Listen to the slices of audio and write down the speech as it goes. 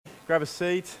Grab a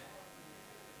seat.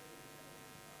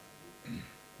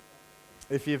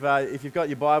 If you've got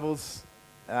your Bibles,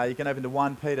 you can open to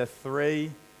 1 Peter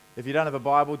 3. If you don't have a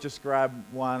Bible, just grab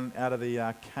one out of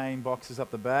the cane boxes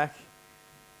up the back.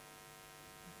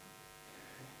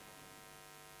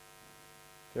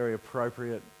 Very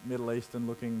appropriate Middle Eastern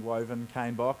looking woven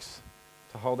cane box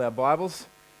to hold our Bibles.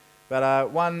 But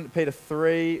 1 Peter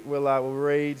 3, we'll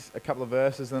read a couple of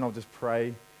verses and then I'll just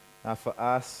pray for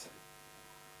us.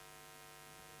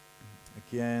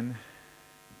 Again.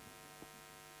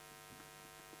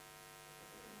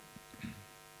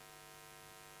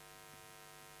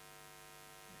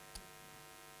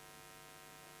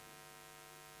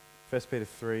 First Peter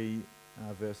 3,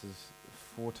 verses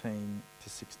 14 to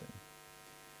 16.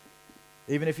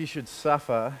 Even if you should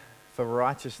suffer for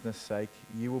righteousness' sake,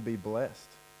 you will be blessed.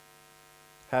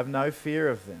 Have no fear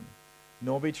of them,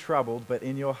 nor be troubled, but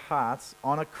in your hearts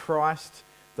honor Christ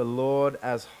the Lord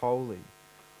as holy,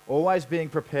 always being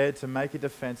prepared to make a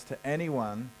defense to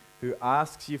anyone who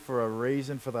asks you for a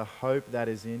reason for the hope that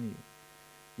is in you.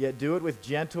 Yet do it with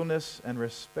gentleness and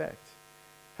respect,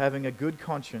 having a good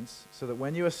conscience, so that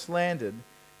when you are slandered,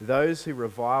 those who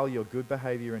revile your good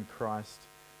behavior in Christ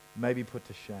may be put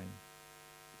to shame.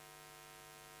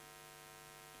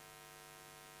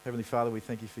 Heavenly Father, we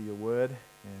thank you for your word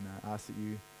and ask that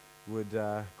you would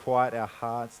quiet our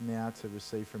hearts now to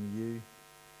receive from you.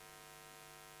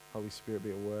 Holy Spirit,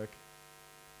 be at work.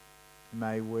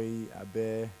 May we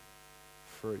bear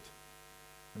fruit.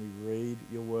 May we read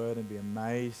your word and be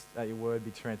amazed at your word,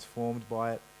 be transformed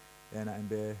by it, and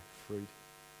bear fruit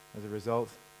as a result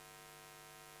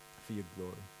for your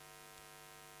glory.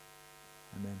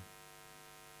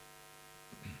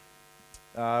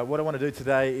 Amen. What I want to do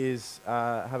today is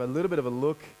have a little bit of a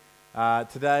look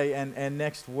today and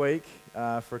next week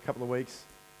for a couple of weeks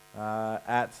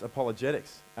at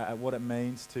apologetics, at what it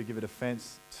means to give a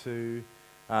defense to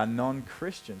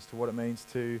non-Christians, to what it means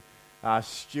to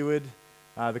steward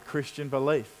the Christian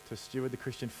belief, to steward the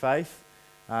Christian faith,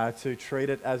 to treat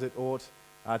it as it ought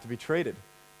to be treated.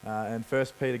 And 1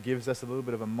 Peter gives us a little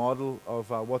bit of a model of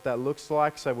what that looks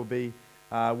like. So we'll be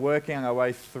working our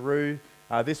way through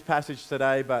this passage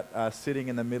today, but sitting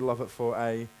in the middle of it for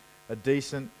a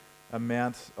decent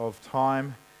amount of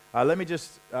time. Let me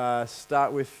just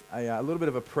start with a little bit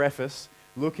of a preface,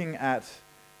 looking at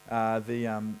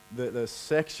the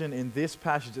section in this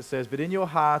passage that says, "But in your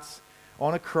hearts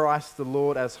honor Christ the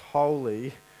Lord as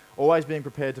holy, always being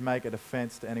prepared to make a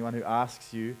defense to anyone who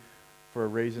asks you for a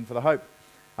reason for the hope."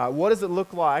 What does it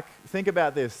look like? Think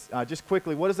about this just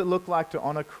quickly. What does it look like to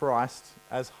honor Christ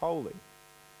as holy?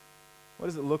 What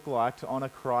does it look like to honor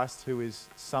Christ, who is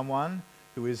someone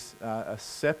who is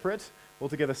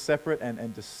altogether separate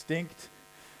and distinct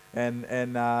and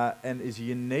is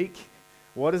unique?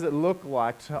 What does it look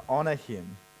like to honor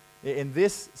him? In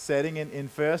this setting, in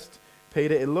 1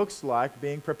 Peter, it looks like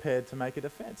being prepared to make a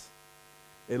defense.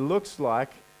 It looks like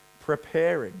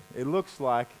preparing. It looks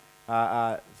like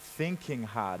thinking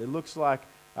hard. It looks like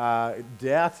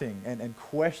doubting and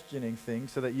questioning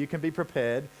things so that you can be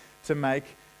prepared to make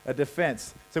a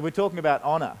defense. So we're talking about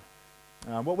honor.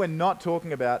 What we're not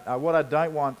talking about, what I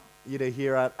don't want you to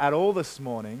hear at all this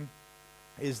morning,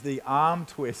 is the arm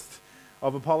twist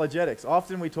of apologetics.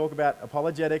 Often we talk about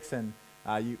apologetics and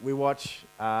we watch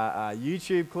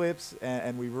YouTube clips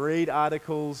and we read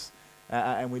articles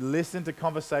and we listen to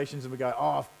conversations and we go,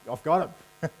 "Oh, I've got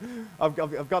it.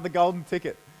 I've got the golden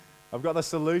ticket. I've got the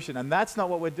solution." And that's not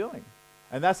what we're doing.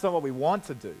 And that's not what we want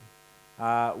to do.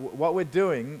 What we're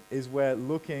doing is we're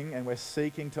looking and we're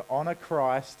seeking to honor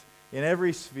Christ in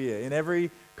every sphere, in every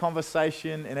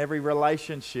conversation, in every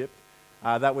relationship,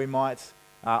 that we might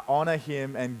honor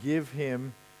him and give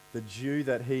him the due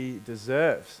that he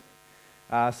deserves.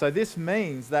 So this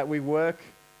means that we work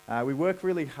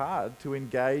really hard to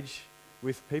engage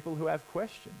with people who have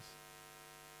questions.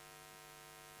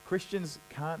 Christians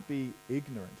can't be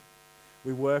ignorant.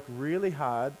 We work really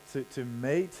hard to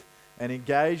meet and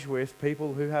engage with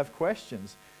people who have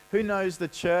questions. Who knows the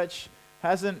church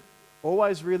hasn't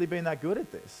always really been that good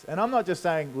at this? And I'm not just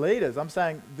saying leaders, I'm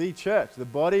saying the church, the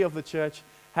body of the church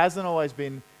hasn't always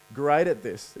been great at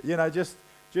this. You know, just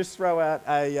throw out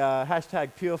a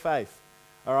hashtag pure faith,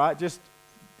 all right? Just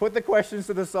put the questions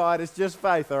to the side. It's just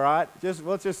faith, all right?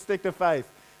 Let's just stick to faith.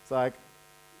 It's like,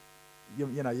 you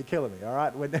know, you're killing me, all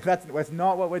right? That's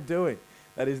not what we're doing.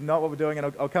 That is not what we're doing,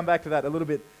 and I'll come back to that a little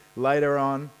bit later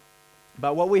on.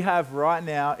 But what we have right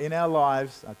now in our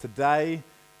lives, today,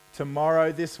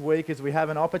 tomorrow, this week, is we have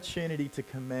an opportunity to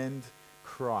commend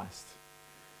Christ,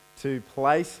 to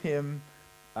place him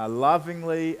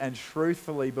lovingly and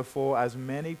truthfully before as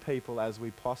many people as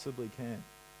we possibly can.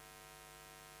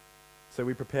 So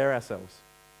we prepare ourselves.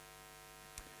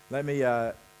 Let me,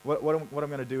 what I'm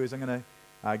going to do is I'm going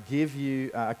to give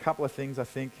you a couple of things I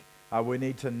think we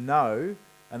need to know,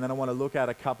 and then I want to look at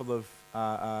a couple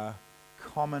of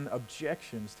common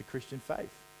objections to Christian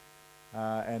faith,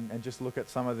 and just look at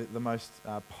some of the most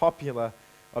popular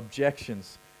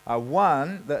objections.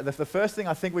 One, the first thing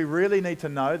I think we really need to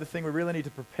know, the thing we really need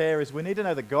to prepare is we need to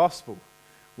know the gospel.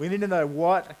 We need to know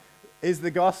what is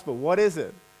the gospel. What is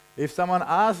it? If someone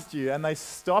asked you and they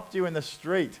stopped you in the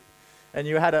street and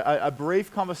you had a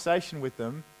brief conversation with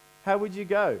them, how would you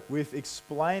go with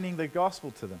explaining the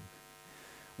gospel to them?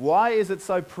 Why is it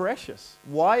so precious?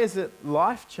 Why is it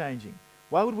life-changing?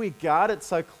 Why would we guard it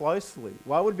so closely?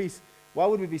 Why would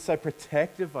we be so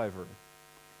protective over it?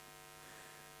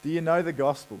 Do you know the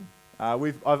gospel?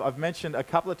 I've mentioned a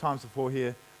couple of times before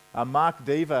here, Mark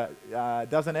Deaver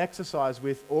does an exercise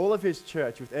with all of his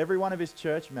church, with every one of his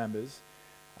church members.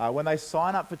 When they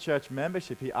sign up for church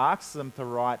membership, he asks them to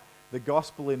write the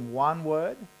gospel in one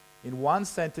word, in one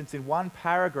sentence, in one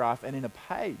paragraph, and in a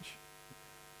page.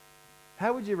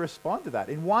 How would you respond to that?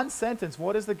 In one sentence,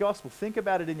 what is the gospel? Think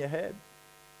about it in your head.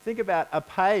 Think about a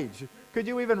page. Could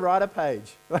you even write a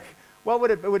page? Like, what would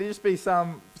it just be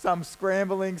some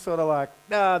scrambling sort of like,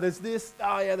 there's this,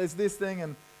 there's this thing,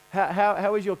 and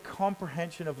how is your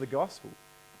comprehension of the gospel?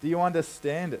 Do you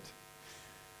understand it?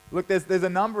 Look, there's a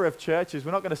number of churches,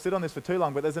 we're not going to sit on this for too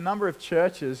long, but there's a number of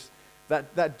churches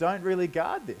that don't really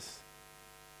guard this.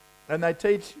 And they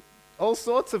teach all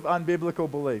sorts of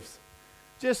unbiblical beliefs.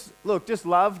 Just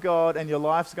love God and your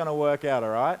life's going to work out, all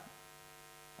right?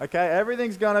 Okay,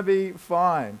 everything's going to be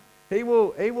fine. He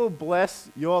will bless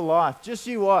your life. Just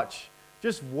you watch.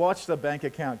 Just watch the bank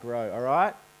account grow, all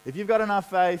right? If you've got enough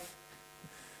faith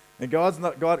and God's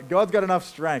got enough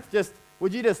strength,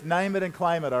 would you just name it and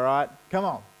claim it, all right? Come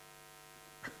on.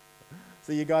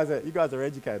 So you guys are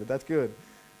educated. That's good.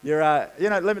 You're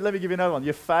let me give you another one.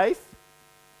 Your faith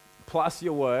plus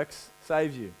your works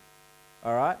saves you.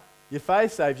 All right? Your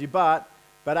faith saves you, but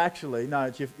actually, no,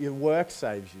 it's your work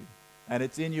saves you. And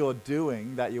it's in your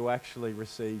doing that you actually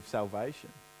receive salvation.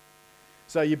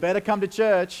 So you better come to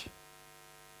church.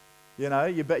 You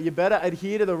better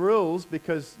adhere to the rules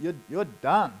because you're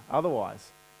done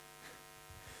otherwise.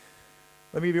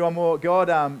 Let me give you one more.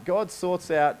 God sorts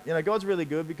out, God's really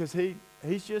good because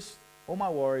He's just, all my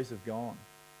worries have gone.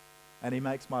 And He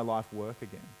makes my life work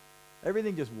again.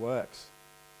 Everything just works.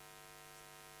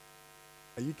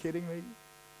 Are you kidding me?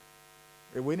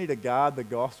 We need to guard the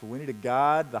gospel. We need to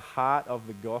guard the heart of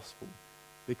the gospel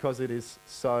because it is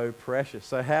so precious.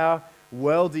 So how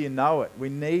well do you know it? We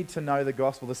need to know the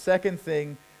gospel. The second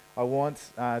thing I want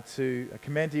to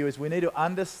commend to you is we need to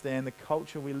understand the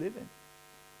culture we live in.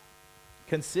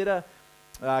 Consider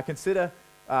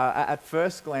at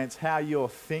first glance how your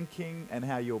thinking and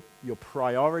how your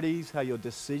priorities, how your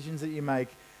decisions that you make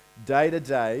day to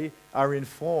day are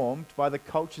informed by the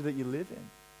culture that you live in.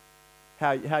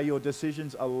 How your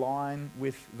decisions align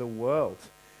with the world.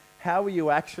 How are you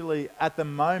actually, at the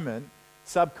moment,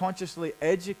 subconsciously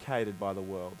educated by the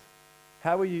world?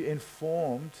 How are you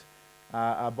informed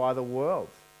by the world?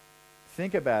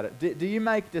 Think about it. Do you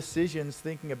make decisions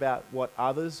thinking about what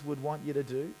others would want you to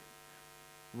do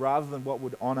rather than what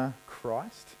would honor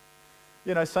Christ?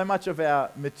 So much of our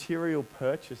material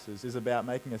purchases is about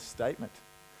making a statement.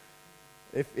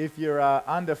 If you're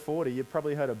under 40, you've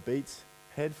probably heard of Beats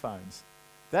headphones.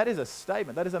 That is a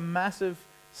statement. That is a massive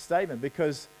statement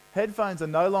because headphones are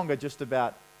no longer just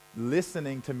about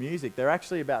listening to music. They're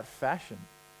actually about fashion.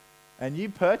 And you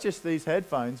purchase these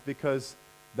headphones because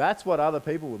that's what other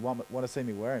people would want to see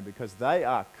me wearing because they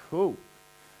are cool.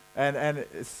 And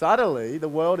subtly, the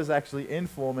world is actually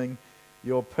informing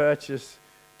your purchase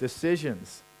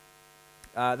decisions.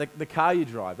 The car you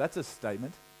drive, that's a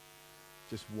statement.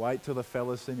 Just wait till the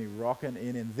fellas see me rocking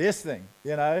in this thing,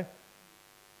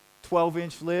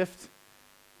 12-inch lift,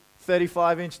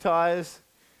 35-inch tires.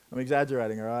 I'm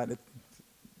exaggerating, all right?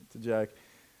 It's a joke.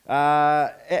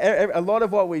 A lot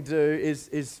of what we do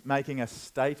is making a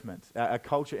statement. Our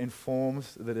culture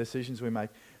informs the decisions we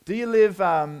make. Do you live,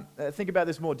 think about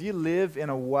this more, do you live in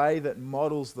a way that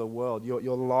models the world,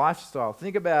 your lifestyle?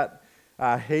 Think about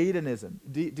hedonism.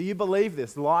 Do you believe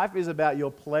this? Life is about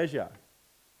your pleasure.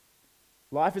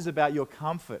 Life is about your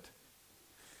comfort.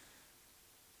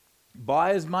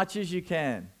 Buy as much as you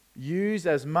can. Use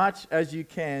as much as you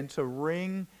can to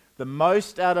wring the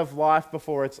most out of life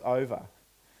before it's over.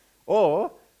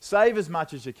 Or save as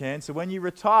much as you can so when you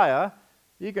retire,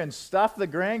 you can stuff the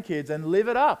grandkids and live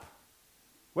it up.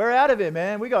 We're out of here,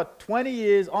 man. We got 20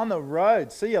 years on the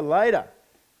road. See you later.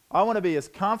 I want to be as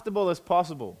comfortable as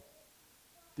possible.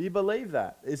 Do you believe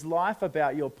that? Is life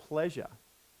about your pleasure?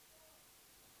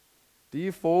 Do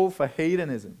you fall for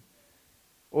hedonism?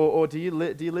 Or do you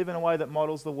live in a way that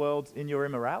models the world in your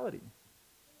immorality?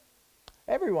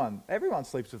 Everyone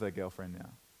sleeps with their girlfriend now.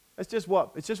 It's just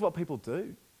what people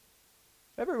do.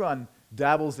 Everyone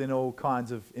dabbles in all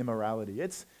kinds of immorality.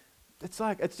 It's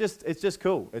just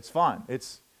cool. It's fine.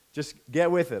 It's just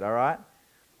get with it, all right?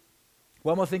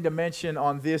 One more thing to mention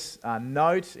on this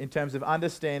note in terms of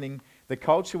understanding the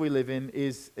culture we live in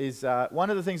is one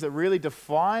of the things that really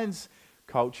defines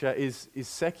culture is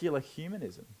secular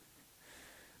humanism.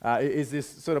 Is this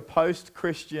sort of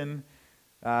post-Christian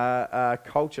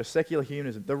culture, secular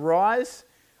humanism. The rise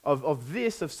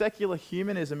of secular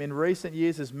humanism in recent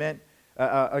years has meant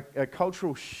a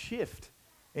cultural shift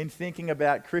in thinking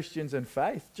about Christians and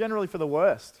faith, generally for the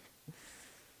worst.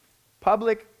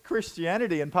 Public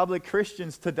Christianity and public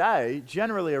Christians today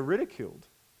generally are ridiculed.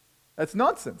 That's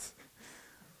nonsense.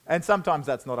 And sometimes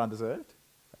that's not undeserved.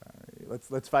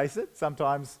 Let's face it,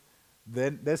 sometimes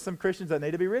there's some Christians that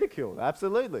need to be ridiculed,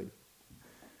 absolutely.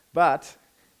 But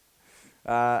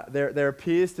there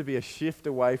appears to be a shift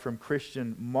away from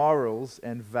Christian morals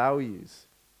and values.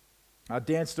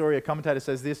 Dan Story, a commentator,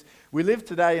 says this: "We live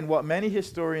today in what many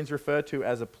historians refer to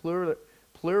as a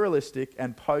pluralistic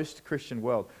and post-Christian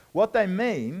world." What they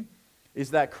mean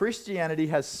is that Christianity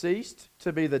has ceased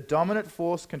to be the dominant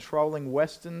force controlling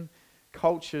Western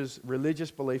culture's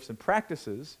religious beliefs and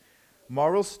practices,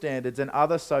 moral standards, and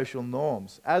other social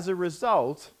norms. As a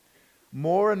result,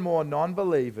 more and more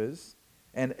non-believers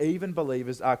and even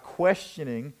believers are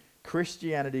questioning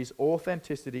Christianity's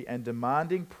authenticity and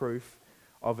demanding proof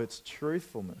of its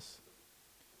truthfulness.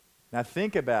 Now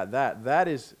think about that.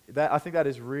 I think that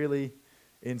is really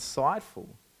insightful.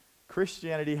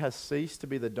 Christianity has ceased to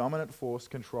be the dominant force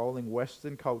controlling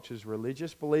Western culture's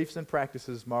religious beliefs and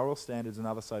practices, moral standards, and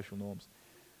other social norms.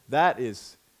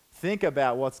 Think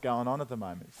about what's going on at the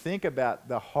moment. Think about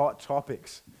the hot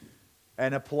topics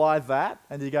and apply that,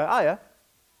 and you go, oh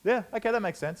yeah, okay, that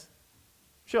makes sense.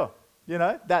 Sure,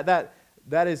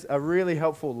 that is a really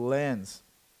helpful lens.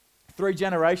 3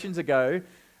 generations ago,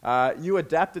 you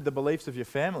adapted the beliefs of your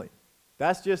family.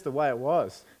 That's just the way it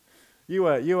was. You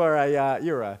were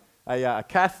a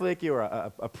Catholic, you were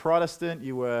a Protestant,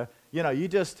 you were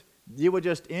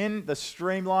just in the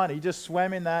streamline, you just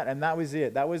swam in that, and that was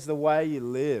it. That was the way you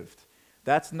lived.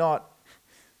 That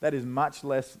is much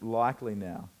less likely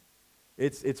now.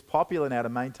 It's popular now to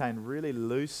maintain really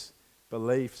loose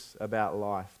beliefs about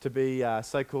life, to be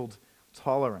so-called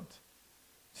tolerant,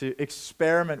 to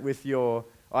experiment with your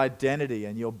identity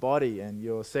and your body and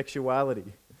your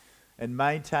sexuality, and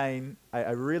maintain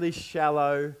a really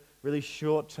shallow, really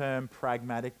short-term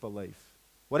pragmatic belief.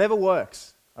 Whatever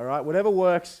works, all right? Whatever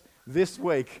works this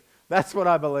week, that's what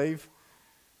I believe.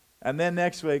 And then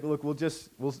next week, look,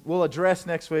 we'll address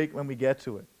next week when we get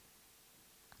to it.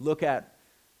 Look at,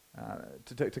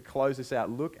 to close this out,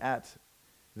 look at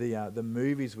the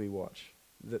movies we watch,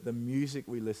 the music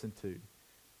we listen to,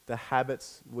 the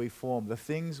habits we form, the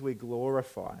things we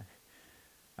glorify.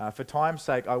 For time's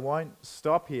sake, I won't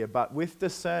stop here, but with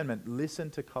discernment, listen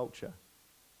to culture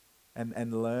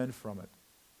and learn from it.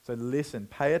 So listen,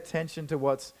 pay attention to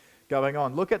what's going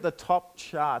on. Look at the top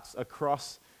charts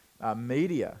across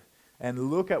media and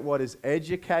look at what is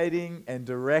educating and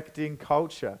directing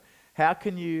culture. How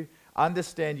can you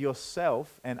understand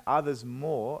yourself and others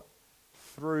more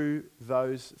through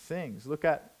those things? Look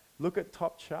at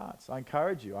top charts. I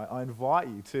encourage you, I invite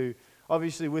you to,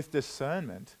 obviously with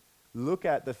discernment, look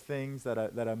at the things that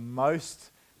are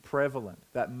most prevalent,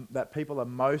 that people are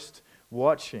most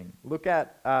watching. Look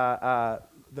at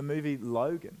the movie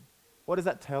Logan. What does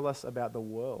that tell us about the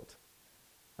world?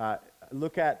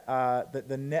 Look at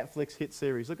the Netflix hit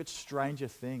series. Look at Stranger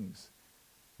Things.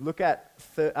 Look at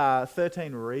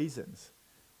 13 Reasons.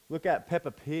 Look at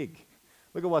Peppa Pig.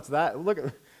 Look at what's that.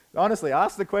 Honestly,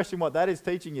 ask the question what that is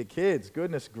teaching your kids.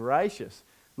 Goodness gracious.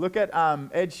 Look at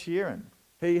Ed Sheeran.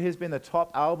 He has been the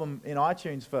top album in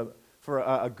iTunes for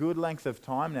a good length of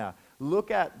time now.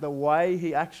 Look at the way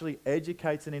he actually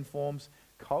educates and informs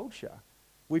culture.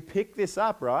 We pick this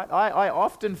up, right? I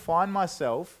often find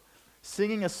myself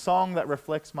singing a song that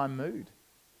reflects my mood.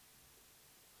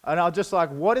 And I'll just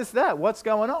like, what is that? What's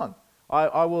going on?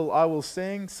 I will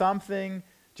sing something,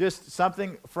 just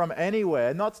something from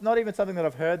anywhere, not even something that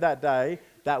I've heard that day,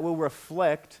 that will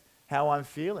reflect how I'm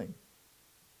feeling.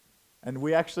 And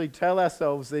we actually tell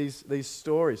ourselves these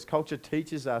stories. Culture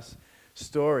teaches us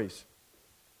stories.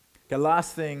 Okay,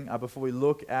 last thing before we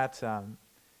look at some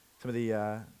of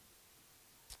the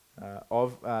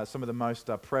most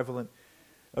prevalent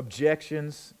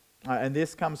objections, and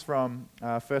this comes from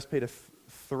 1 Peter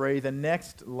 3, the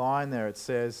next line there, it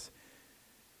says,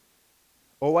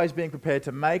 always being prepared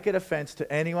to make a defense to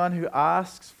anyone who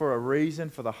asks for a reason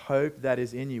for the hope that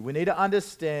is in you. We need to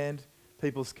understand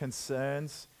people's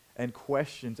concerns and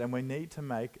questions, and we need to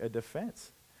make a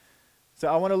defense. So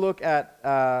I want to look at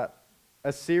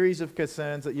a series of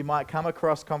concerns that you might come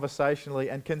across conversationally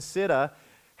and consider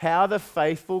how the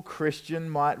faithful Christian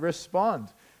might respond.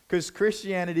 Because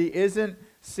Christianity isn't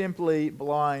simply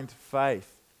blind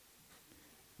faith.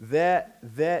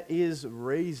 There is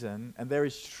reason and there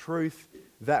is truth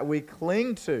that we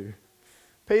cling to.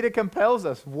 Peter compels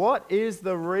us. What is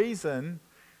the reason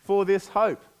for this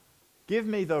hope? Give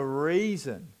me the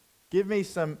reason. Give me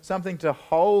something to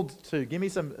hold to. Give me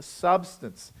some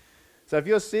substance. So if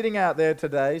you're sitting out there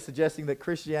today suggesting that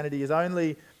Christianity is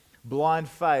only blind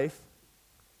faith,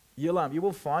 you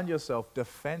will find yourself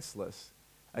defenseless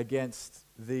against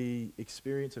the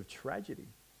experience of tragedy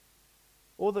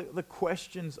or the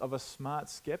questions of a smart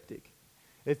skeptic.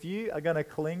 If you are going to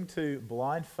cling to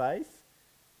blind faith,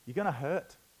 you're going to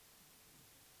hurt.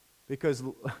 Because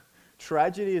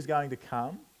tragedy is going to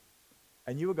come,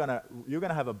 and you're going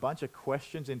to have a bunch of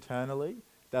questions internally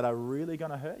that are really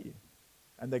going to hurt you.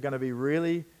 And they're going to be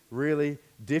really, really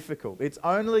difficult. It's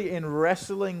only in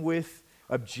wrestling with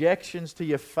objections to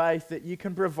your faith that you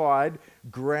can provide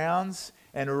grounds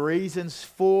and reasons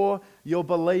for your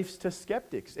beliefs to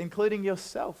skeptics, including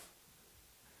yourself.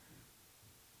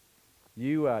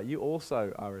 You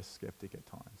also are a skeptic at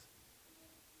times.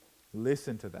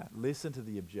 Listen to that. Listen to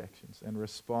the objections and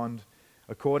respond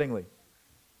accordingly.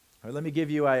 All right, let me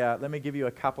give you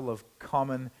a couple of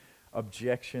common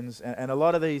objections, and a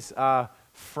lot of these are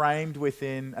framed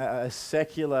within a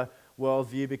secular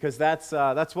worldview because that's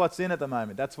what's in at the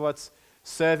moment. That's what's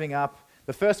serving up.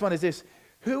 The first one is this: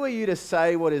 who are you to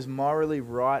say what is morally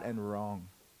right and wrong?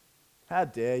 How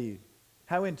dare you?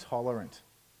 How intolerant?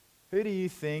 Who do you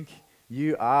think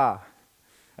you are?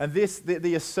 And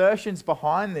the assertions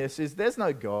behind this is there's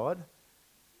no God.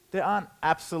 There aren't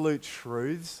absolute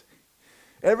truths.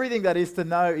 Everything that is to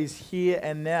know is here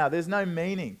and now. There's no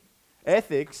meaning.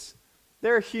 Ethics,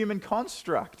 they're a human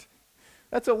construct.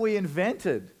 That's what we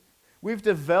invented. We've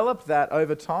developed that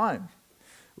over time.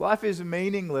 Life is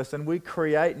meaningless and we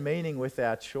create meaning with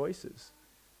our choices.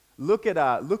 Look at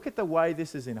the way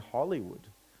this is in Hollywood.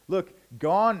 Look,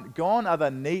 gone are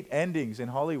the neat endings in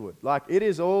Hollywood. It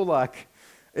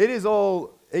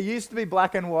used to be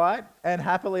black and white and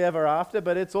happily ever after,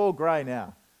 but it's all grey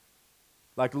now.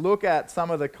 Look at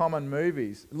some of the common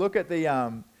movies. Look at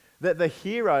the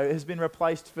hero has been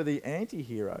replaced for the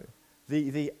anti-hero,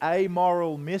 the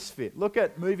amoral misfit. Look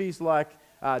at movies like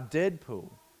Deadpool.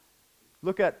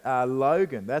 Look at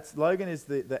Logan. Logan is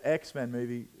the X-Men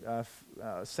movie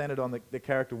centered on the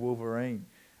character Wolverine.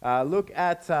 Look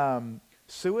at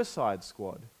Suicide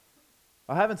Squad.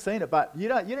 I haven't seen it, but you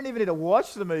don't even need to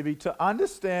watch the movie to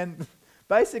understand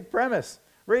basic premise.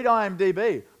 Read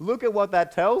IMDb. Look at what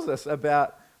that tells us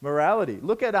about morality.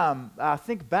 Look at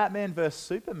think Batman vs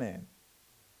Superman.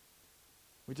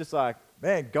 We're just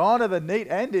man, gone are the neat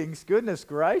endings. Goodness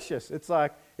gracious. It's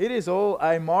it is all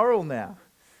amoral now.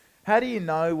 How do you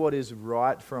know what is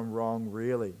right from wrong,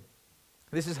 really?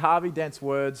 This is Harvey Dent's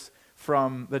words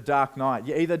from The Dark Knight.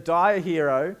 You either die a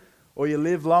hero or you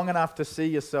live long enough to see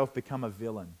yourself become a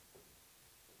villain.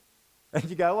 And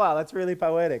you go, wow, that's really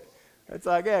poetic. It's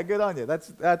yeah, good on you.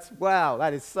 That's wow,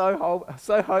 that is so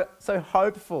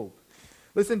hopeful.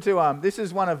 Listen to this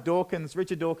is one of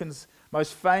Richard Dawkins'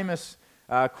 most famous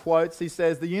quotes. He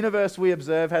says, "The universe we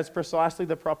observe has precisely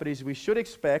the properties we should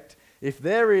expect if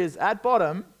there is, at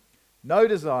bottom, no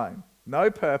design,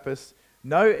 no purpose,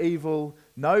 no evil,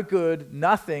 no good,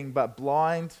 nothing but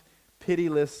blind,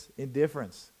 pitiless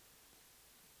indifference."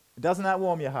 Doesn't that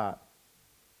warm your heart?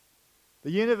 The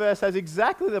universe has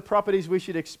exactly the properties we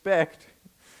should expect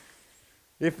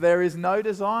if there is no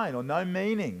design or no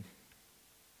meaning.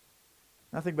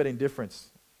 Nothing but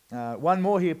indifference. One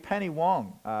more here, Penny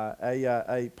Wong,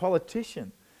 a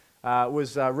politician,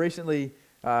 was recently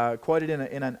quoted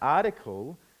in an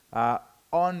article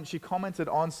she commented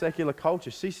on secular culture.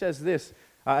 She says this,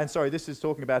 this is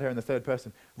talking about her in the third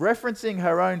person. Referencing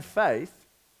her own faith,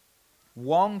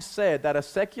 Wong said that a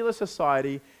secular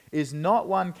society is not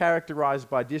one characterized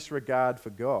by disregard for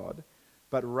God,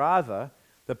 but rather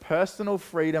the personal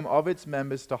freedom of its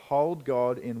members to hold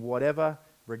God in whatever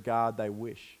regard they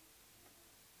wish.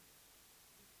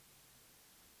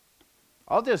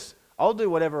 I'll do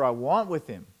whatever I want with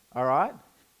him, all right?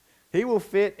 He will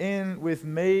fit in with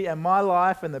me and my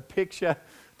life and the picture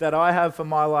that I have for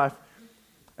my life.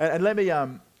 And let me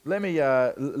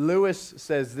Lewis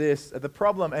says this, the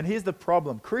problem, and here's the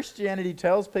problem. Christianity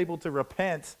tells people to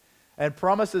repent and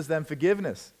promises them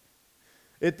forgiveness.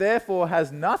 It therefore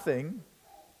has nothing,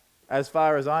 as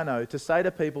far as I know, to say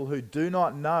to people who do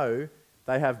not know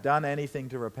they have done anything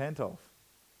to repent of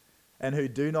and who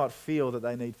do not feel that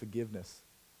they need forgiveness.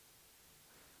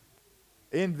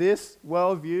 In this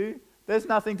worldview, there's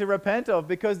nothing to repent of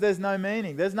because there's no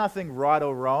meaning. There's nothing right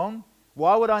or wrong.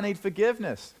 Why would I need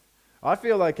forgiveness? I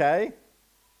feel okay,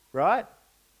 right?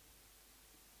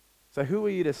 So who are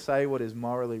you to say what is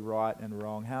morally right and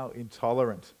wrong? How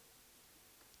intolerant.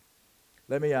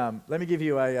 Let me give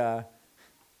you a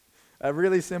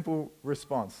really simple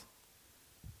response.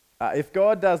 If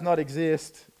God does not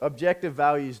exist, objective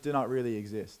values do not really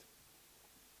exist.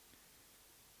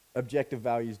 Objective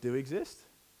values do exist.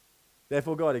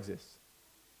 Therefore, God exists.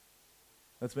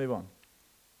 Let's move on.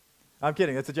 I'm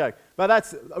kidding, that's a joke. But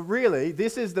that's really,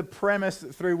 this is the premise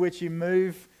through which you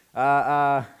move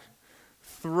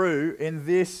through in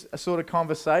this sort of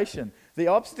conversation. The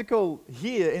obstacle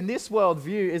here in this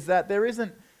worldview is that there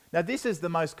isn't, now this is the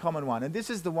most common one, and this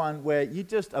is the one where you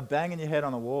just are banging your head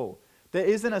on the wall. There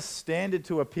isn't a standard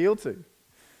to appeal to.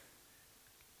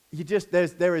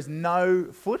 There is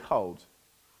no foothold.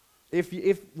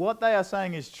 If what they are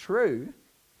saying is true,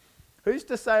 who's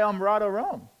to say I'm right or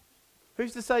wrong?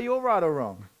 Who's to say you're right or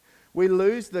wrong? We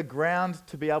lose the ground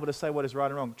to be able to say what is right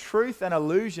and wrong. Truth and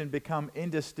illusion become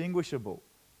indistinguishable.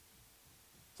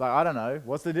 It's like, I don't know,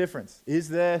 what's the difference? Is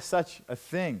there such a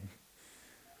thing?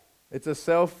 It's a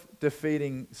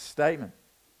self-defeating statement.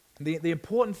 The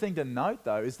important thing to note,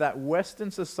 though, is that Western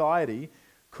society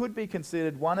could be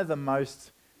considered one of the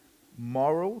most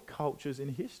moral cultures in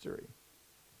history.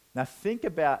 Now think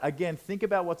about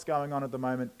what's going on at the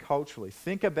moment culturally.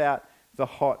 Think about the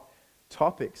hot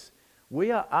topics.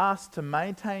 We are asked to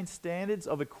maintain standards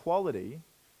of equality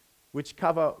which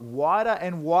cover wider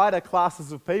and wider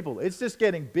classes of people. It's just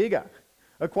getting bigger.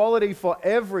 Equality for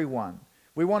everyone.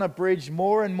 We want to bridge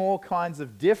more and more kinds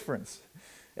of difference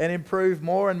and improve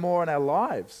more and more in our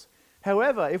lives.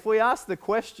 However, if we ask the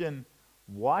question,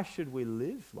 why should we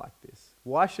live like this?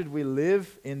 Why should we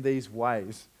live in these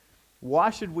ways? Why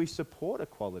should we support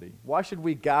equality? Why should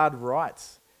we guard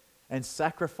rights and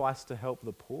sacrifice to help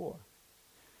the poor?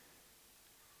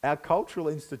 Our cultural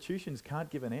institutions can't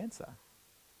give an answer.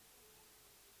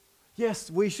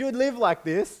 Yes, we should live like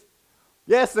this.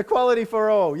 Yes, equality for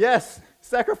all. Yes,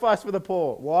 sacrifice for the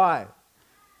poor. Why?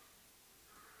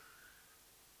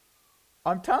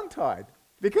 I'm tongue-tied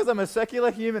because I'm a secular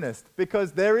humanist,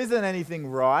 because there isn't anything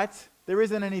right, there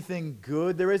isn't anything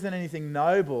good, there isn't anything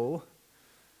noble.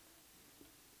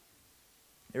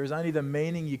 There is only the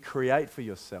meaning you create for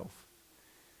yourself.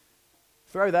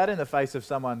 Throw that in the face of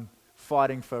someone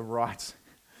fighting for rights.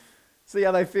 See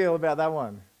how they feel about that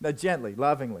one. No, gently,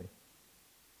 lovingly.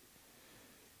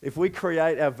 If we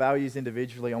create our values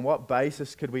individually, on what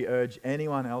basis could we urge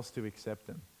anyone else to accept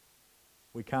them?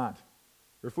 We can't.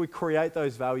 Or if we create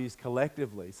those values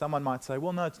collectively, someone might say,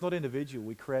 well, no, it's not individual.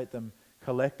 We create them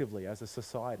collectively as a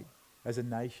society, as a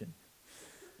nation.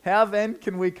 How then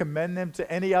can we commend them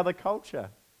to any other culture?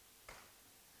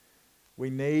 We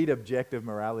need objective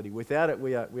morality. Without it,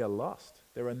 we are lost.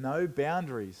 There are no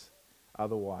boundaries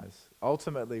otherwise.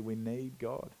 Ultimately, we need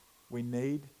God. We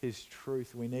need His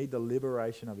truth. We need the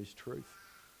liberation of His truth.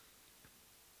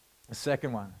 The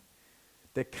second one,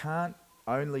 there can't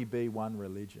only be one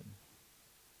religion.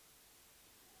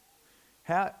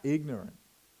 How ignorant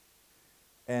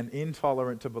and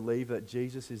intolerant to believe that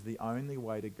Jesus is the only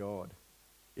way to God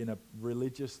in a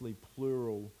religiously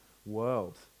plural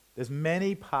world. There's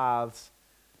many paths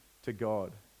to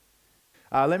God.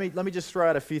 Let me just throw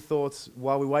out a few thoughts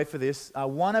while we wait for this.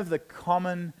 One of the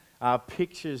common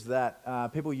pictures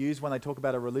that people use when they talk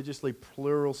about a religiously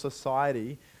plural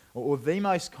society, or the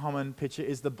most common picture,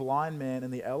 is the blind man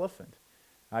and the elephant.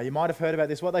 You might have heard about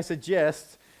this. What they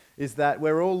suggest is that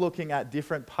we're all looking at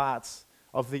different parts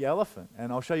of the elephant.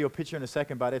 And I'll show you a picture in a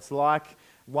second, but it's like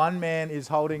one man is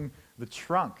holding the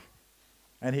trunk,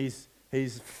 and he's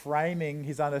framing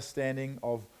his understanding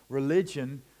of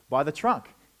religion by the trunk.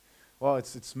 Well,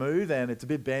 it's smooth, and it's a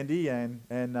bit bendy, and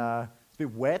it's a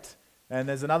bit wet. And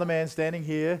there's another man standing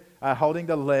here holding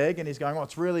the leg, and he's going, well,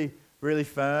 it's really, really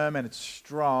firm, and it's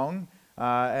strong,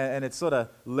 and it's sort of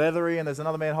leathery. And there's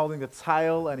another man holding the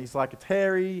tail, and he's like, it's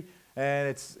hairy, and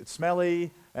it's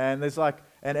smelly, and there's like,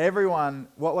 and everyone,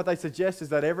 what they suggest is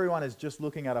that everyone is just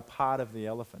looking at a part of the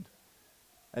elephant.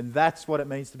 And that's what it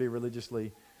means to be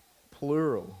religiously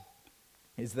plural,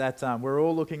 is that we're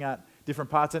all looking at different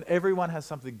parts, and everyone has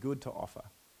something good to offer.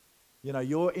 You know,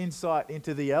 your insight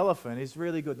into the elephant is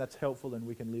really good, and that's helpful, and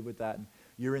we can live with that. And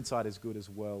your insight is good as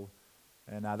well,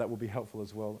 and that will be helpful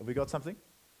as well. Have we got something?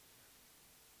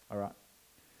 All right.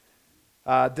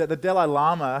 The Dalai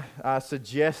Lama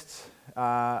suggests.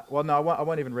 Well, no, I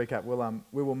won't even recap.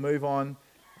 We will move on.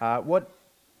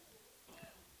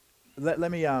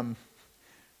 Let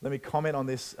me comment on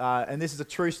this, and this is a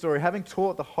true story. Having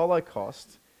taught the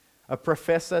Holocaust, a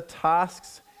professor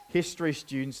tasks history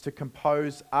students to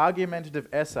compose argumentative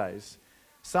essays.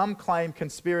 Some claim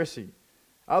conspiracy.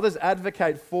 Others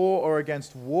advocate for or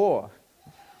against war.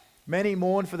 Many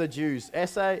mourn for the Jews.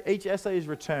 Each essay is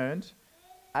returned.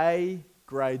 A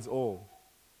grades all.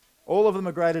 All of them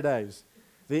are graded A's.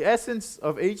 The essence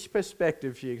of each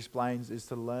perspective, she explains, is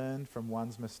to learn from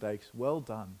one's mistakes. Well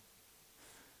done.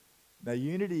 Now,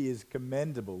 unity is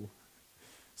commendable.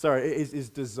 Sorry, is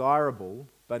desirable,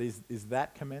 but is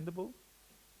that commendable?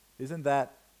 Isn't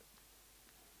that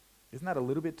a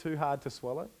little bit too hard to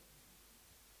swallow?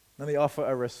 Let me offer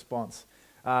a response.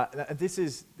 This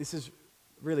is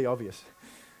really obvious.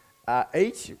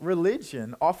 Each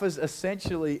religion offers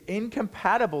essentially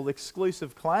incompatible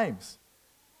exclusive claims.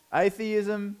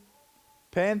 Atheism,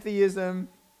 pantheism,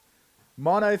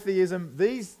 monotheism,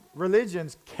 these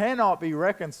religions cannot be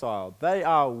reconciled. They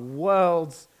are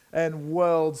worlds and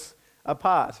worlds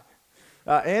apart.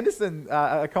 Anderson,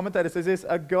 a commentator, says this: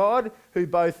 a God who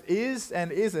both is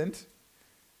and isn't,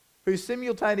 who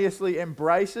simultaneously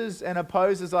embraces and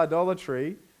opposes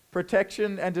idolatry,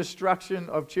 protection and destruction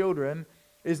of children,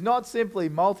 is not simply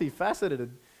multifaceted.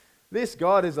 This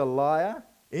God is a liar,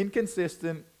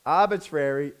 inconsistent,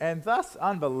 arbitrary, and thus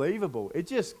unbelievable. It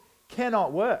just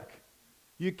cannot work.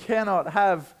 You cannot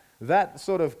have that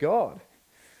sort of God.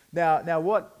 Now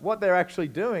what they're actually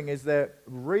doing is they're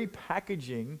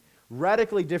repackaging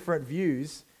radically different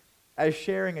views as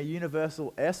sharing a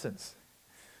universal essence.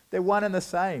 They're one and the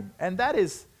same. And that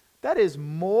is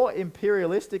more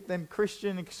imperialistic than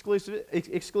Christian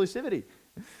exclusivity.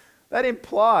 That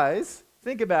implies,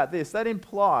 think about this, that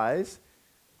implies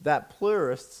that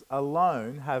pluralists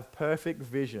alone have perfect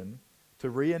vision to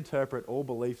reinterpret all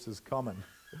beliefs as common,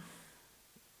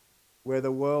 where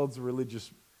the world's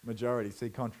religious majority see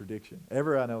contradiction.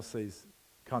 Everyone else sees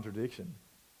contradiction.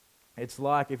 It's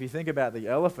like, if you think about the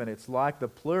elephant, it's like the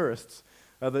pluralists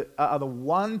are the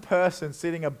one person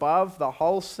sitting above the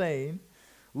whole scene,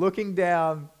 looking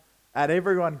down at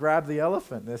everyone grab the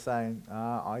elephant. They're saying,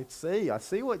 I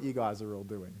see what you guys are all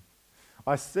doing.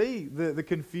 I see the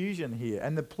confusion here.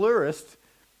 And the pluralist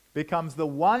becomes the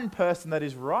one person that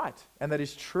is right and that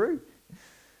is true.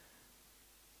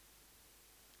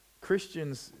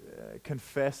 Christians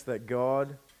confess that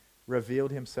God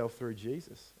revealed himself through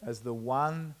Jesus as the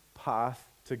one path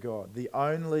to God, the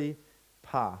only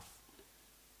path.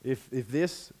 If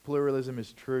this pluralism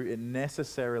is true, it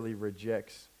necessarily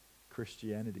rejects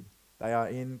Christianity. They are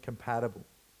incompatible.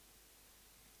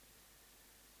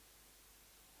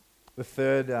 The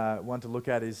third one to look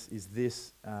at is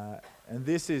this, and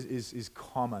this is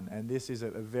common, and this is a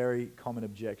very common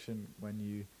objection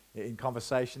in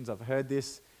conversations. I've heard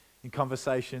this in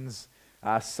conversations.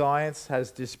 Science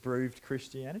has disproved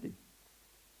Christianity.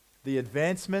 The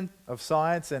advancement of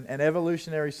science and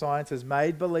evolutionary science has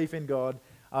made belief in God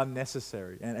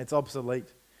unnecessary, and it's obsolete.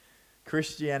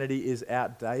 Christianity is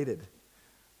outdated.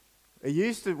 We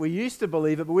used to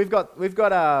believe it, but we've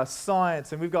got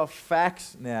science and we've got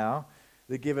facts now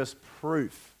that give us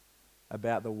proof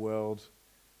about the world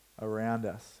around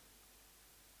us.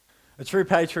 A true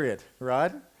patriot,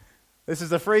 right? This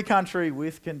is a free country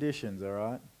with conditions, all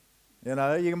right? You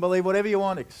know, you can believe whatever you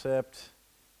want, except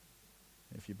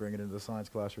if you bring it into the science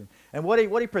classroom. And what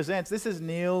he presents, this is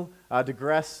Neil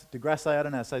deGrasse, I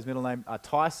don't know how to say his middle name,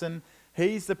 Tyson.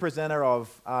 He's the presenter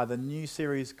of the new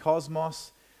series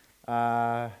Cosmos.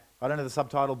 I don't know the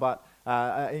subtitle, but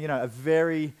a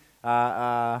very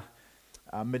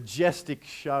majestic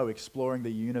show exploring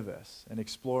the universe and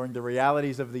exploring the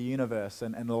realities of the universe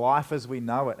and life as we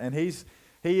know it. And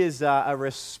he is a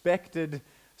respected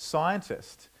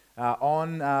scientist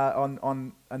on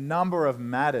a number of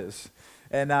matters.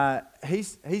 And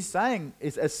he's saying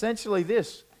is essentially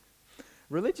this: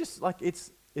 religious,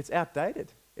 it's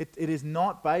outdated. It is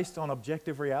not based on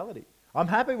objective reality. I'm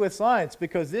happy with science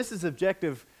because this is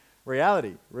objective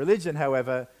reality. Religion,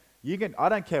 however, I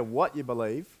don't care what you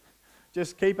believe,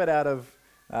 just keep it out of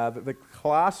the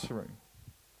classroom.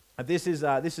 This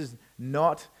is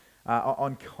not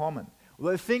uncommon.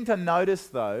 Well, the thing to notice,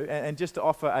 though, and just to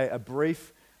offer a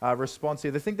brief response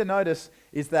here, the thing to notice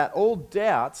is that all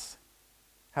doubts,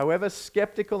 however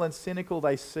skeptical and cynical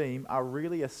they seem, are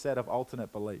really a set of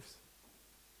alternate beliefs.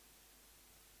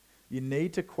 You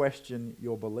need to question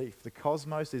your belief. The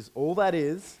cosmos is all that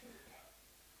is,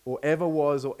 or ever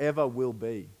was or ever will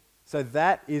be. So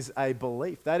that is a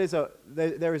belief. That is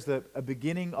there is a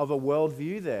beginning of a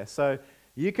worldview there. So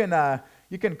you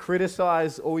can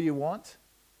criticize all you want,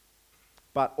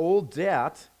 but all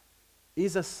doubt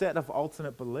is a set of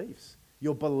alternate beliefs.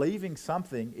 You're believing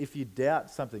something if you doubt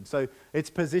something. So it's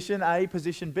position A,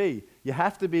 position B. You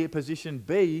have to be at position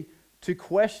B to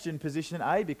question position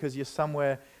A because you're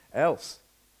somewhere else.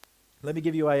 Let me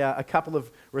give you a couple of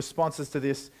responses to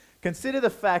this. Consider the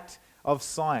fact of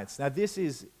science. Now, this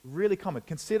is really common.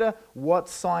 Consider what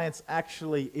science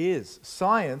actually is.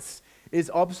 Science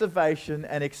is observation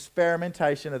and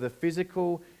experimentation of the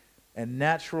physical and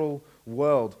natural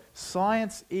world.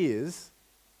 Science is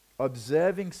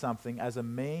observing something as a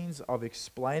means of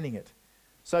explaining it.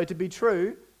 So to be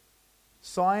true,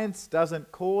 science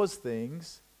doesn't cause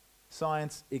things,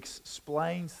 science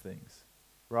explains things,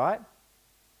 right?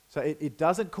 So it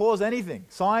doesn't cause anything.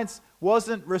 Science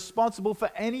wasn't responsible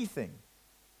for anything.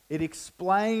 It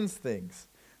explains things.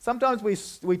 Sometimes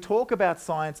we talk about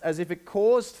science as if it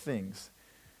caused things.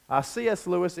 C.S.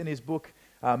 Lewis, in his book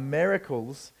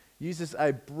Miracles, uses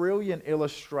a brilliant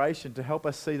illustration to help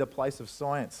us see the place of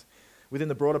science within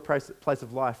the broader place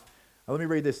of life. Now, let me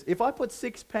read this. If I put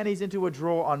 6 pennies into a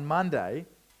drawer on Monday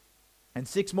and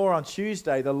 6 more on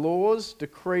Tuesday, the laws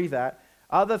decree that,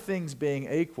 other things being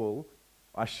equal,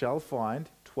 I shall find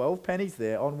 12 pennies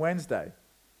there on Wednesday.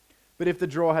 But if the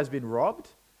drawer has been robbed,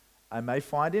 I may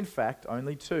find in fact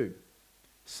only 2.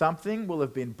 Something will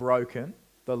have been broken,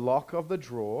 the lock of the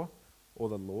drawer, or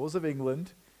the laws of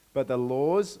England, but the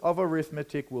laws of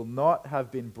arithmetic will not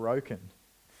have been broken.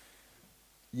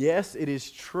 Yes, it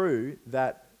is true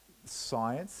that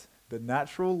science, the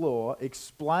natural law,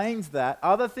 explains that,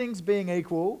 other things being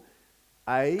equal,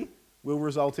 A will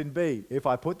result in B. If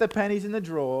I put the pennies in the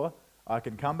drawer, I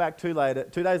can come back 2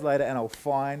 days later and I'll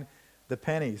find the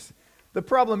pennies. The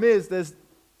problem is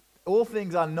all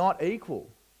things are not equal.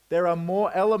 There are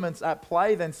more elements at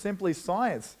play than simply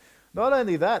science. Not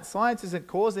only that, science isn't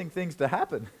causing things to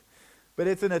happen, but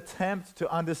it's an attempt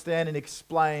to understand and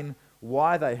explain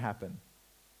why they happen.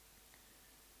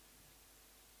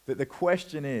 The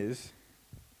question is,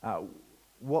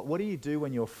 what do you do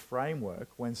when your framework,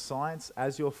 when science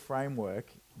as your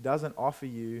framework doesn't offer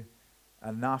you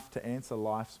enough to answer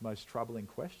life's most troubling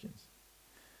questions?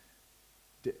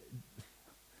 Do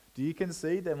you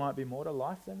concede there might be more to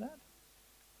life than that?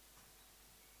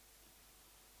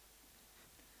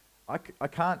 I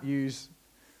can't use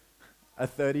a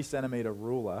 30 centimeter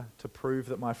ruler to prove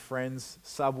that my friend's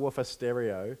subwoofer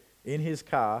stereo in his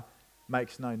car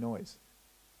makes no noise.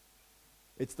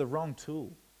 It's the wrong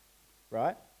tool,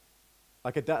 right?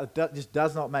 Like it just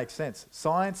does not make sense.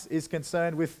 Science is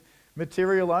concerned with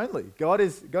material only. God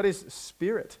is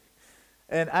spirit.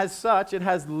 And as such, it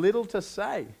has little to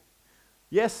say.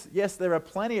 Yes, there are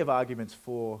plenty of arguments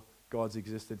for God's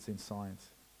existence in science.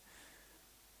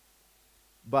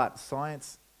 But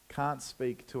science can't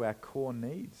speak to our core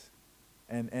needs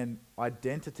and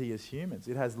identity as humans.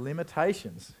 It has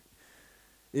limitations.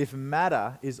 If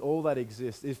matter is all that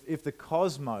exists, if the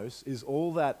cosmos is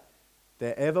all that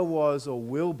there ever was or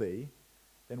will be,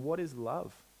 then what is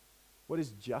love? What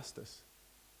is justice?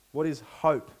 What is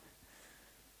hope?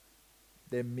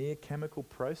 They're mere chemical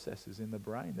processes in the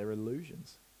brain. They're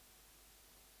illusions.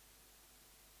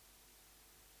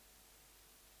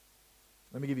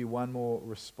 Let me give you one more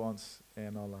response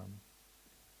and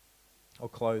I'll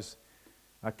close.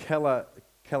 Keller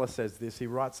says this. He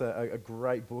writes a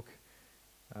great book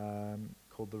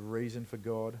called The Reason for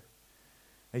God.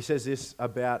 He says this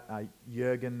about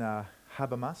Jürgen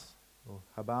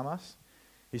Habermas.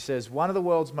 He says, one of the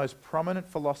world's most prominent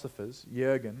philosophers,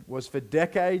 Jürgen, was for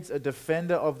decades a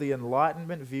defender of the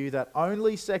Enlightenment view that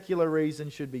only secular reason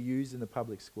should be used in the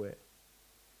public square.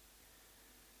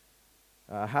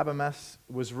 Habermas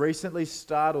has recently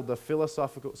startled the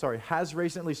philosophical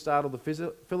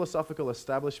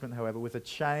establishment, however, with a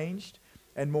changed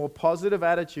and more positive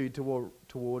attitude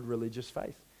toward religious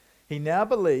faith. He now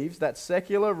believes that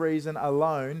secular reason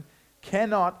alone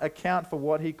cannot account for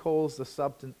what he calls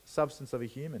the substance of a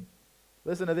human.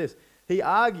 Listen to this. He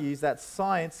argues that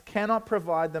science cannot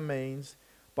provide the means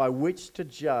by which to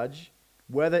judge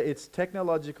whether its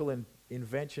technological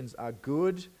inventions are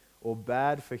good or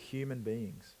bad for human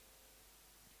beings.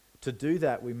 To do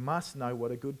that, we must know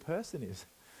what a good person is.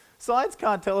 Science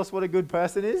can't tell us what a good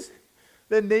person is.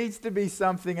 There needs to be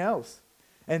something else.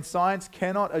 And science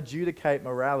cannot adjudicate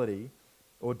morality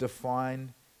or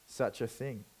define such a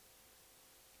thing.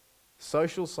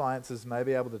 Social sciences may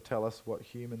be able to tell us what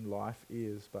human life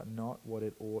is, but not what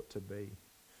it ought to be.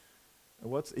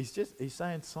 He's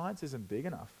saying science isn't big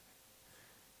enough.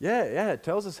 Yeah, it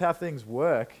tells us how things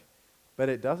work, but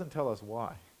it doesn't tell us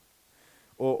why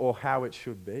or how it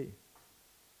should be.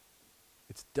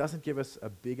 It doesn't give us a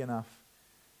big enough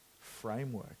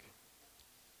framework.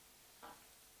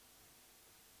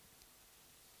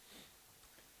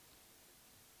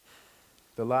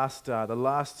 The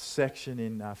last section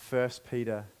in 1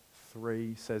 Peter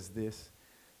 3 says this: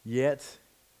 "Yet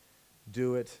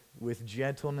do it with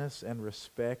gentleness and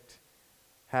respect,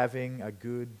 having a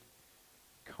good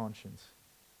conscience."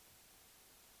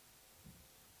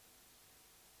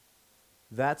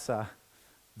 That's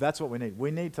what we need.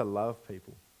 We need to love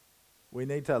people. We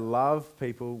need to love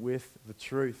people with the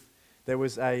truth. There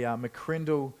was a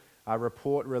McCrindle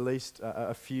report released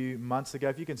a few months ago.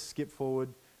 If you can skip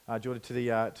forward, Jordan,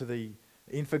 to the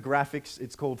infographics.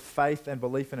 It's called Faith and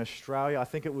Belief in Australia. I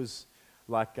think it was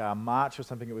like March or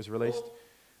something it was released,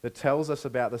 that tells us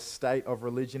about the state of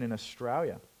religion in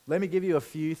Australia. Let me give you a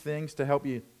few things to help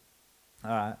you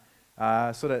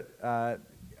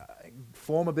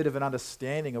form a bit of an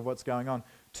understanding of what's going on.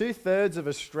 2/3 of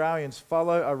Australians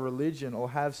follow a religion or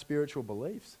have spiritual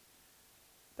beliefs.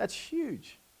 That's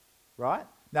huge, right?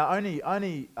 Now,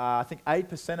 only I think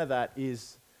 8% of that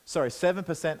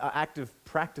 7% are active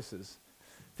practices.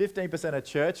 15% are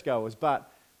churchgoers,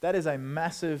 but that is a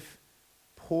massive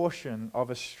portion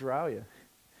of Australia.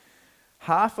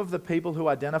 Half of the people who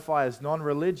identify as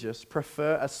non-religious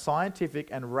prefer a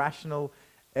scientific and rational,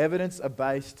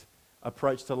 evidence-based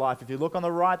approach to life. If you look on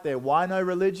the right there, why no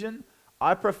religion?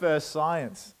 I prefer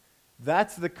science.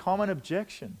 That's the common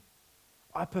objection.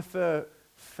 I prefer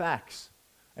facts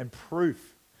and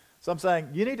proof. So I'm saying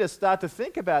you need to start to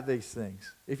think about these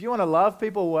things. If you want to love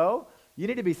people well, you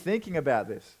need to be thinking about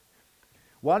this.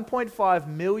 1.5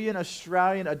 million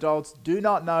Australian adults do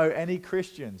not know any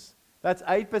Christians. That's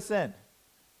 8%.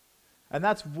 And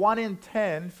that's 1 in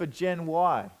 10 for Gen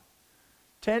Y.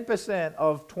 10%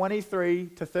 of 23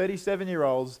 to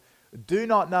 37-year-olds do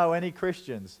not know any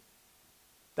Christians.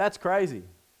 That's crazy,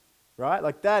 right?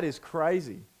 Like, that is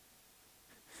crazy.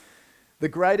 The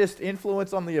greatest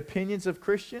influence on the opinions of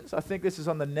Christians, I think this is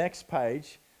on the next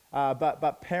page,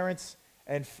 but parents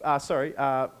and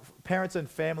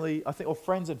family, I think, or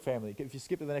friends and family. If you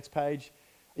skip to the next page,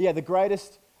 the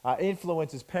greatest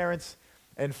influence is parents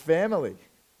and family.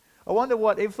 I wonder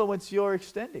what influence you're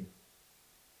extending.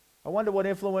 I wonder what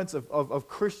influence of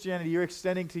Christianity you're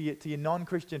extending to your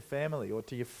non-Christian family or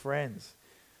to your friends.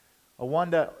 I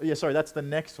wonder, that's the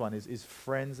next one, is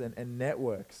friends and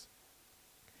networks.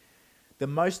 The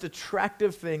most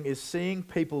attractive thing is seeing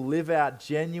people live out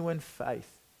genuine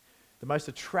faith. The most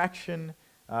attraction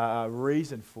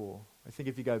reason for. I think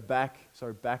if you go back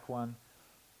one.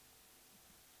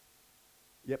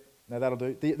 Yep, no, that'll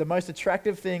do. The most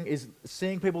attractive thing is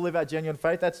seeing people live out genuine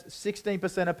faith. That's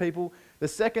 16% of people. The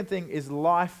second thing is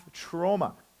life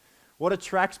trauma. What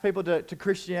attracts people to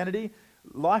Christianity?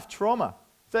 Life trauma.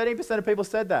 13% of people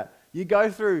said that. You go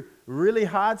through really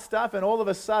hard stuff and all of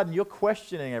a sudden you're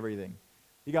questioning everything.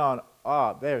 You're going,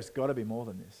 there's got to be more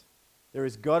than this. There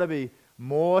has got to be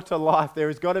more to life. There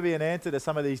has got to be an answer to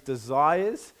some of these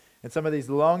desires and some of these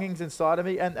longings inside of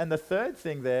me. And the third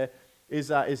thing there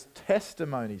is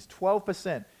testimonies.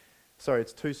 12%. Sorry,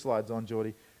 it's 2 slides on,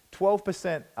 Geordie.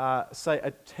 12% say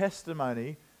a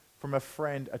testimony from a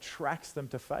friend attracts them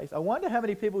to faith. I wonder how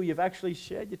many people you've actually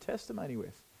shared your testimony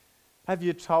with. Have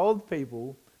you told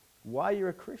people why you're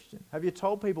a Christian? Have you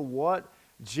told people what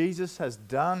Jesus has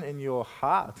done in your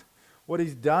heart? What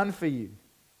he's done for you?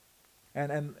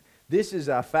 And this is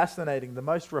fascinating. The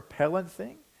most repellent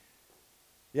thing,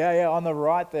 on the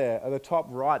right there, at the top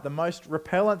right, the most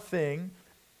repellent thing,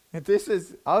 and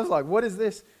I was like, what is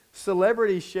this?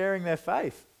 Celebrities sharing their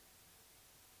faith.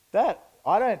 You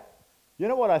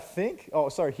know what I think?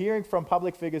 Hearing from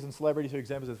public figures and celebrities who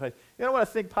examples of faith. You know what I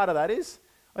think part of that is?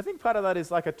 I think part of that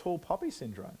is like a tall poppy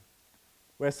syndrome,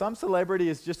 where some celebrity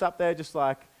is just up there just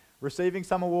like receiving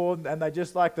some award and they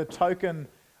just like the token,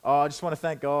 I just want to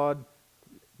thank God,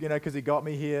 because he got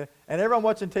me here. And everyone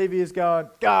watching TV is going,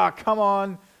 come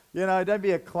on, don't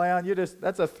be a clown.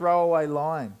 That's a throwaway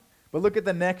line. But look at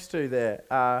the next two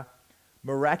there.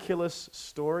 Miraculous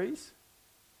stories.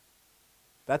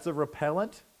 That's a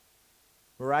repellent.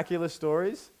 Miraculous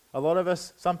stories. A lot of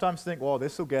us sometimes think,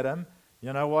 this will get them.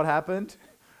 You know what happened?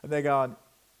 And they're going,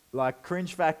 like,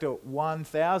 cringe factor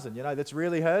 1,000. That's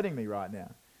really hurting me right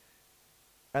now.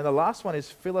 And the last one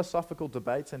is philosophical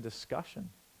debates and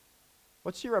discussion.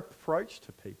 What's your approach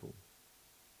to people?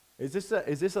 Is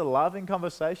this a loving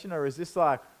conversation, or is this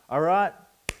like, all right,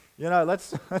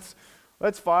 let's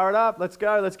fire it up, let's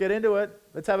go, let's get into it,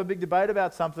 let's have a big debate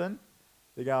about something?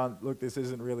 They're going, look, this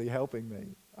isn't really helping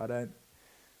me.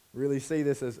 really see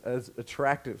this as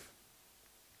attractive.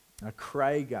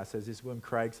 Craig says this, William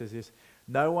Craig says this,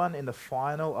 no one in the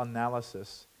final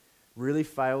analysis really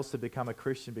fails to become a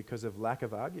Christian because of lack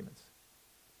of arguments.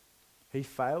 He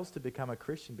fails to become a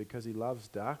Christian because he loves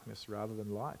darkness rather than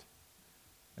light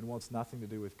and wants nothing to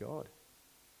do with God.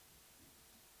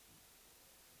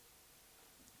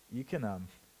 You can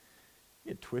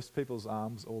twist people's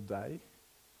arms all day,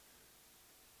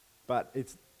 but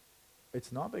it's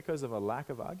not because of a lack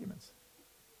of arguments.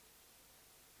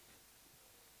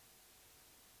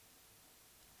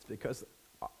 It's because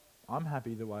I'm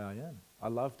happy the way I am. I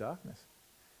love darkness.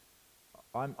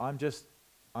 I'm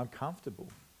comfortable.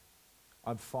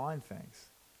 I'm fine, thanks.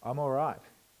 I'm all right.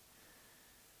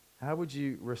 How would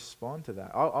you respond to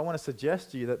that? I want to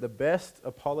suggest to you that the best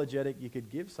apologetic you could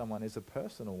give someone is a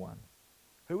personal one.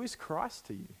 Who is Christ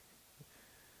to you?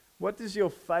 What does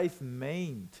your faith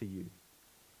mean to you?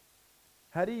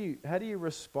 How do you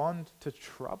respond to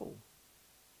trouble?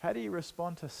 How do you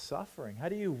respond to suffering? How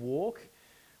do you walk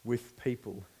with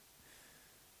people?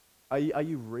 Are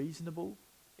you reasonable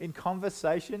in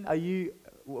conversation?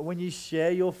 When you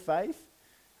share your faith,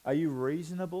 are you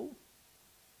reasonable?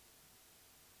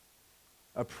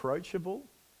 Approachable?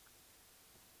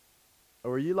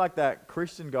 Or are you like that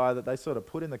Christian guy that they sort of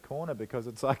put in the corner because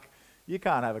it's like, you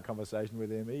can't have a conversation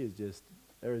with him. He is just,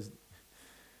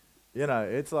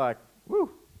 it's like,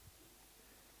 woo.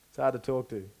 It's hard to talk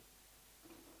to.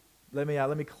 Let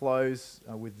me close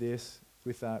with this,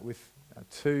 with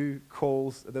two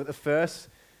calls. The first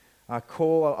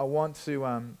call I want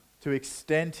to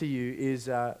extend to you is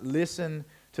listen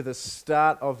to the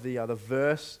start of the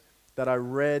verse that I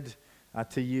read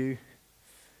to you.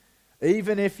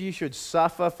 Even if you should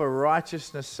suffer for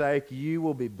righteousness' sake, you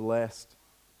will be blessed.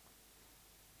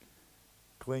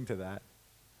 Cling to that.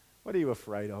 What are you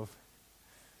afraid of?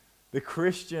 The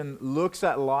Christian looks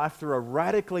at life through a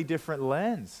radically different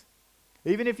lens.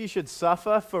 Even if you should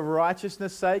suffer for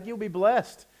righteousness' sake, you'll be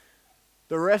blessed.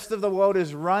 The rest of the world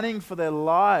is running for their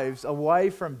lives away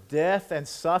from death and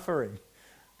suffering.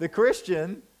 The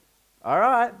Christian, all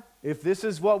right, if this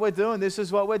is what we're doing, this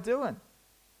is what we're doing.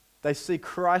 They see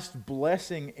Christ's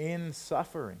blessing in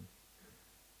suffering.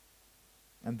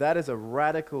 And that is a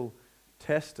radical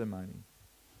testimony.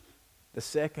 The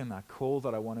second call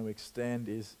that I want to extend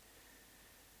is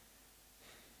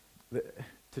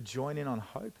to join in on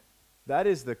hope. That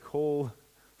is the call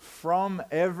from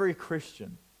every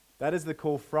Christian. That is the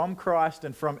call from Christ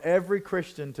and from every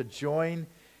Christian to join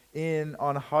in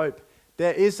on hope.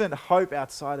 There isn't hope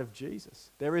outside of Jesus.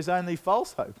 There is only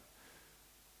false hope.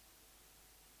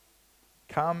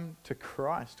 Come to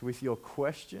Christ with your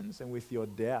questions and with your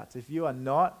doubts. If you are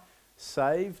not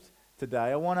saved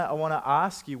today, I want to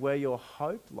ask you where your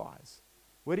hope lies.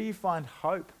 Where do you find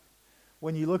hope?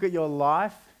 When you look at your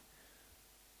life,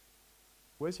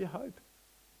 where's your hope?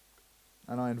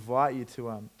 And I invite you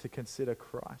to consider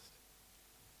Christ.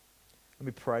 Let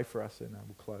me pray for us and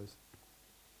we'll close.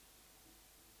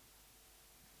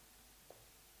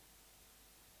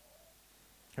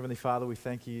 Heavenly Father, we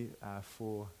thank you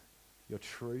for your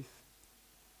truth.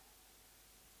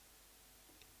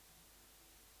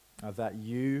 That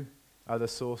you are the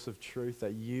source of truth,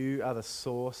 that you are the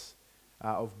source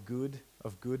of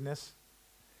goodness.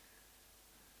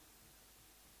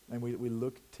 And we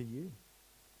look to you.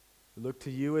 We look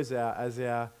to you as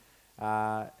our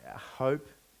hope,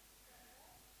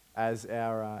 as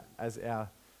our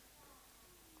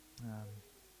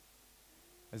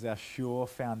sure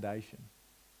foundation,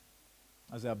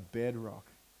 as our bedrock.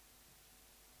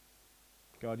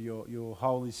 God, your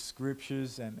holy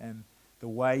scriptures and the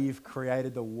way you've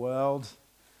created the world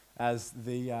as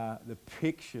the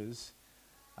pictures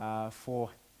for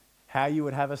how you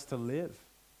would have us to live,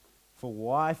 for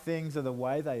why things are the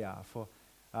way they are,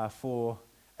 for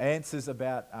answers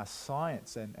about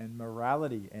science and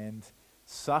morality and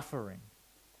suffering.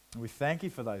 And we thank you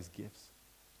for those gifts.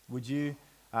 Would you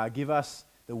give us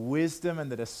the wisdom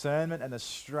and the discernment and the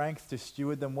strength to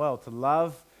steward them well, to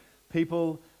love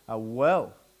people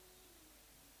well,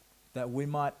 that we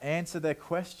might answer their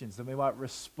questions, that we might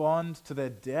respond to their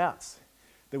doubts,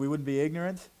 that we wouldn't be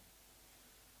ignorant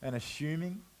and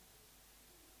assuming,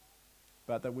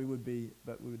 but that we would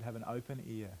have an open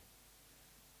ear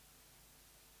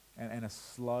and a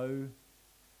slow,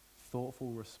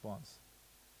 thoughtful response.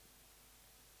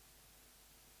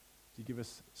 Do you give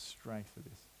us strength for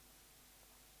this?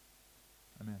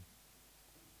 Amen.